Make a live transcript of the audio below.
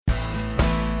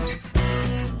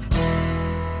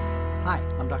Hi,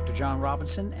 I'm Dr. John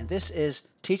Robinson, and this is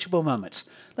Teachable Moments.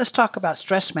 Let's talk about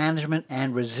stress management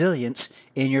and resilience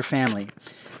in your family.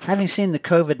 Having seen the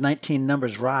COVID-19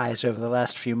 numbers rise over the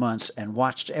last few months and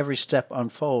watched every step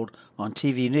unfold on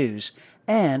TV news,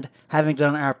 and having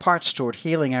done our parts toward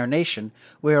healing our nation,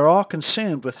 we are all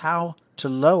consumed with how to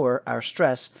lower our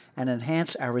stress and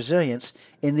enhance our resilience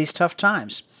in these tough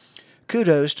times.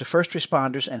 Kudos to first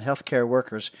responders and healthcare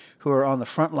workers who are on the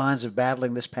front lines of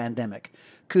battling this pandemic.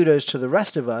 Kudos to the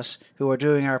rest of us who are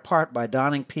doing our part by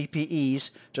donning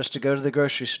PPEs just to go to the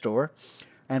grocery store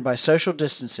and by social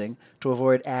distancing to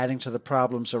avoid adding to the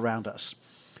problems around us.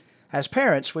 As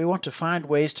parents, we want to find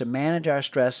ways to manage our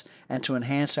stress and to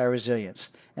enhance our resilience.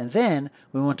 And then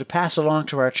we want to pass along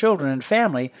to our children and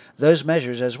family those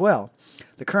measures as well.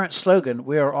 The current slogan,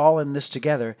 "We are all in this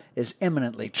together," is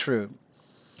eminently true.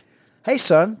 "Hey,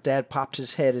 son," Dad popped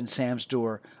his head in Sam's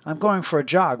door. "I'm going for a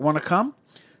jog. Want to come?"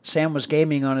 Sam was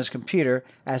gaming on his computer,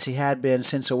 as he had been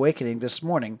since awakening this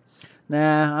morning.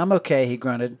 "Nah, I'm okay," he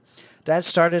grunted. Dad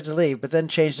started to leave, but then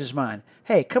changed his mind.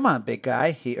 "Hey, come on, big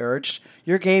guy," he urged.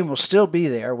 "Your game will still be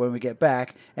there when we get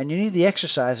back, and you need the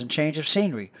exercise and change of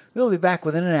scenery. We'll be back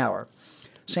within an hour."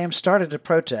 Sam started to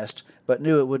protest, but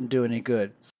knew it wouldn't do any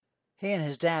good. He and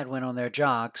his dad went on their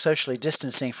jog, socially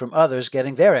distancing from others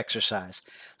getting their exercise.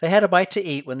 They had a bite to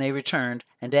eat when they returned,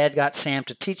 and Dad got Sam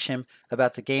to teach him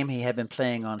about the game he had been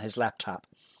playing on his laptop.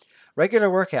 Regular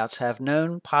workouts have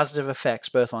known positive effects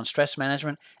both on stress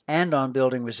management and on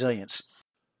building resilience.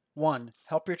 1.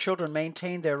 Help your children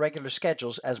maintain their regular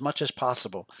schedules as much as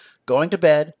possible. Going to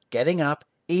bed, getting up,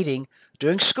 eating,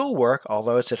 doing schoolwork,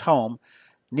 although it's at home,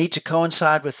 need to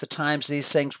coincide with the times these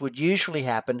things would usually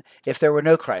happen if there were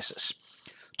no crisis.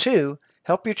 2.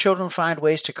 Help your children find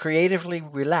ways to creatively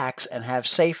relax and have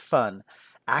safe fun.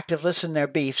 Active listen their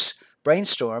beefs,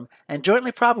 brainstorm, and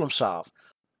jointly problem solve.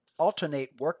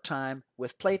 Alternate work time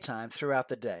with playtime throughout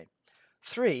the day.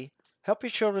 3. Help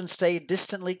your children stay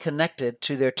distantly connected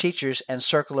to their teachers and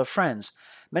circle of friends.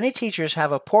 Many teachers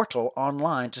have a portal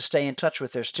online to stay in touch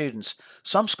with their students.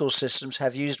 Some school systems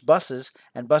have used buses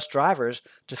and bus drivers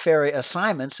to ferry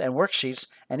assignments and worksheets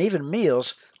and even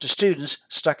meals to students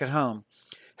stuck at home.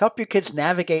 Help your kids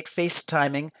navigate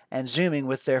FaceTiming and Zooming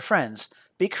with their friends.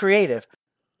 Be creative,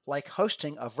 like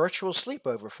hosting a virtual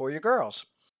sleepover for your girls.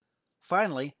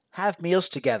 Finally, have meals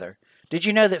together. Did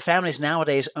you know that families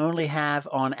nowadays only have,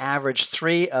 on average,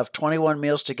 3 of 21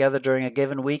 meals together during a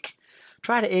given week?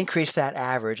 Try to increase that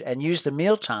average and use the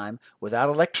mealtime, without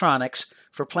electronics,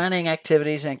 for planning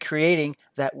activities and creating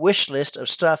that wish list of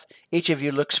stuff each of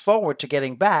you looks forward to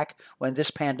getting back when this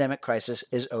pandemic crisis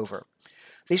is over.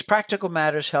 These practical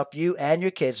matters help you and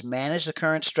your kids manage the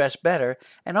current stress better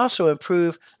and also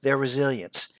improve their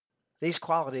resilience. These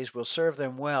qualities will serve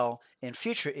them well in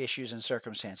future issues and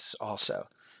circumstances also.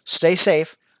 Stay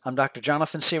safe. I'm Dr.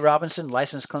 Jonathan C. Robinson,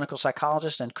 licensed clinical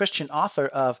psychologist and Christian author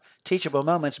of Teachable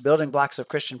Moments, Building Blocks of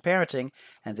Christian Parenting,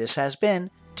 and this has been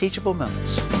Teachable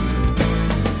Moments.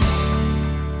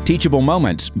 Teachable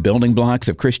Moments, Building Blocks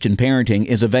of Christian Parenting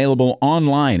is available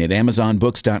online at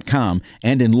AmazonBooks.com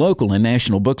and in local and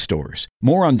national bookstores.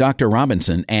 More on Dr.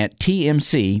 Robinson at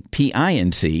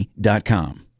tmcpinc.com.